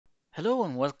Hello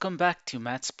and welcome back to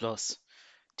Maths Plus.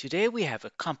 Today we have a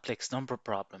complex number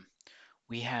problem.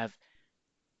 We have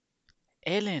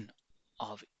ln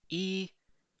of e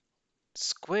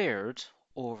squared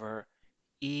over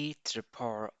e to the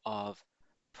power of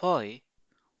pi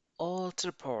all to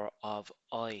the power of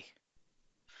I.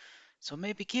 So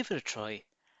maybe give it a try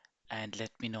and let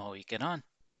me know how you get on.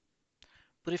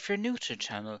 But if you're new to the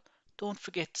channel, don't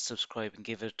forget to subscribe and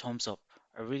give it a thumbs up.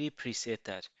 I really appreciate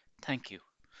that. Thank you.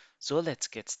 So let's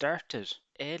get started.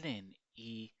 Ln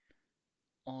e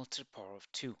all to the power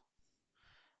of 2.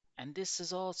 And this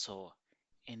is also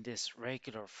in this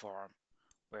regular form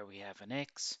where we have an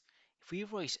x. If we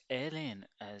write ln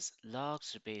as log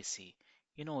to the base e,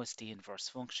 you know it's the inverse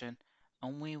function,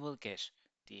 and we will get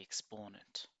the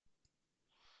exponent.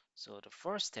 So the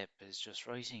first step is just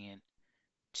writing in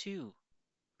 2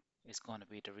 is going to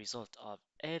be the result of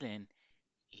ln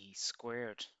e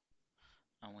squared,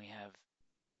 and we have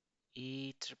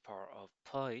e to the power of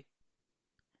pi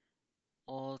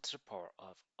all to the power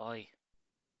of I.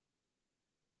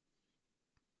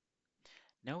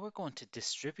 Now we're going to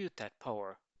distribute that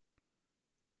power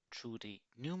through the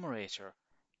numerator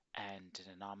and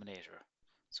the denominator.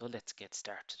 So let's get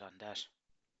started on that.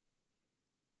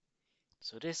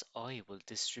 So this I will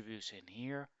distribute in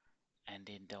here and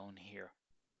in down here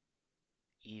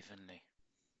evenly.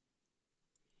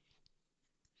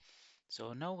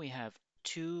 So now we have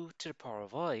 2 to the power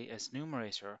of I as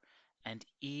numerator and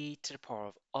e to the power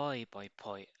of I by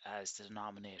pi as the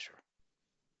denominator.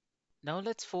 Now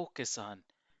let's focus on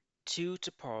 2 to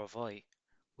the power of I,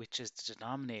 which is the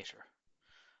denominator.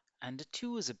 And the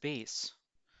 2 is a base.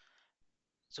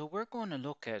 So we're going to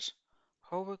look at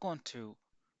how we're going to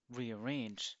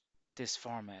rearrange this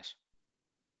format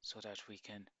so that we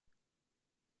can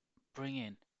bring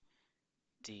in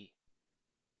the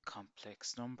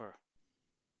complex number.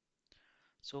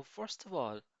 So first of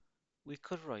all, we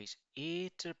could write a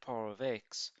to the power of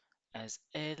x as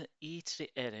e to the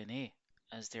ln a,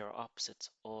 as they are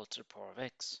opposites all to the power of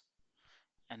x.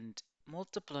 And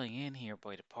multiplying in here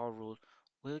by the power rule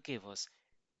will give us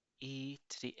e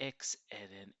to the x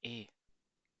ln a.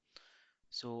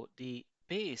 So the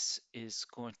base is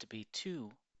going to be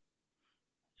 2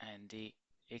 and the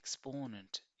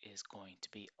exponent is going to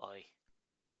be I.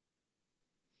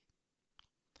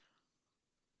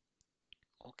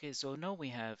 Okay, so now we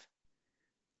have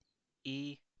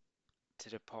e to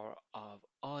the power of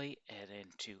I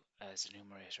ln 2 as the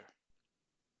numerator.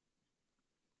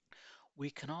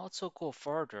 We can also go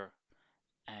further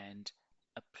and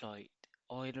apply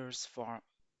Euler's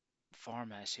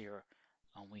format here,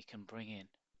 and we can bring in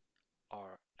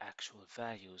our actual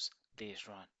values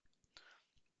later on.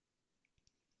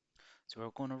 So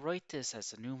we're going to write this as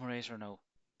the numerator now,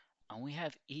 and we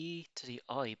have e to the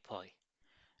I pi.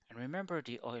 And remember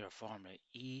the Euler formula,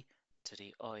 e to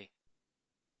the I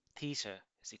theta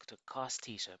is equal to cos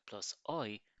theta plus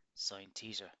I sine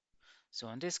theta. So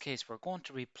in this case, we're going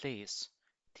to replace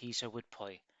theta with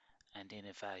pi and then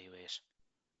evaluate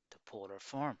the polar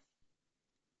form.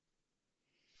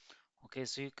 Okay,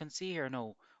 so you can see here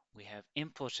now we have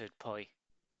inputted pi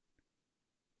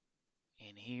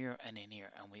in here and in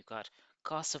here, and we've got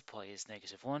cos of pi is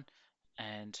 -1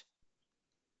 and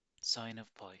sine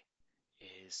of pi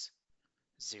is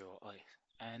 0i.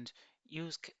 And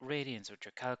use radians with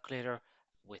your calculator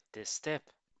with this step.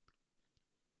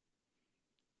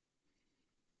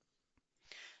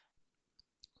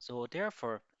 So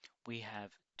therefore, we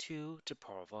have 2 to the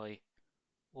power of I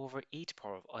over e to the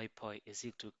power of I pi is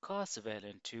equal to cos of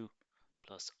ln 2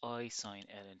 plus I sine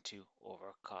ln 2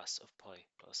 over cos of pi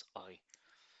plus I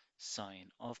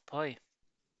sine of pi.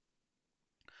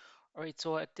 Alright,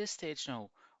 so at this stage now,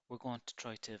 we're going to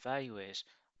try to evaluate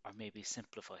or maybe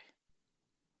simplify.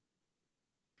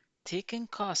 Taking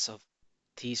cos of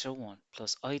theta 1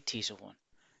 plus I theta 1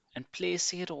 and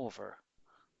placing it over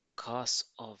cos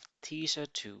of theta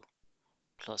 2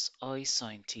 plus I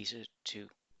sine theta 2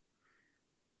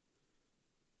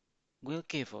 will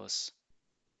give us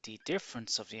the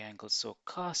difference of the angles. So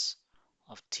cos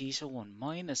of theta 1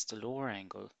 minus the lower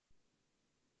angle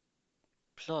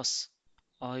plus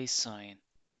I sine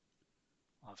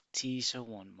of theta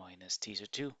 1 minus theta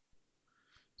 2.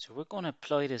 So we're going to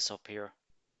apply this up here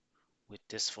with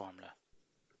this formula.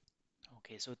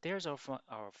 Okay, so there's our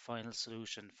final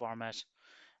solution format,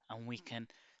 and we can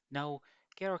now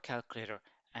get our calculator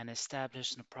and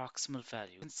establish an approximate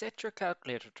value. You can set your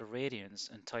calculator to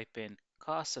radians and type in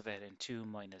cos of ln 2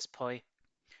 minus pi,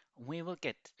 and we will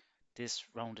get this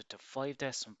rounded to 5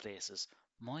 decimal places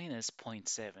minus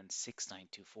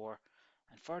 0.76924,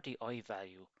 and for the I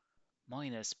value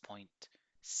minus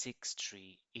 0.76924.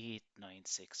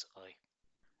 0.7633896i.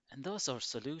 And thus our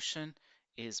solution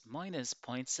is minus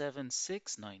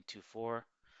 0.76924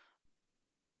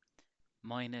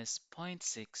 minus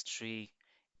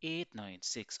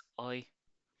 0.63896i.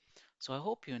 So I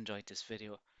hope you enjoyed this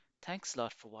video. Thanks a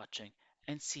lot for watching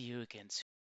and see you again soon.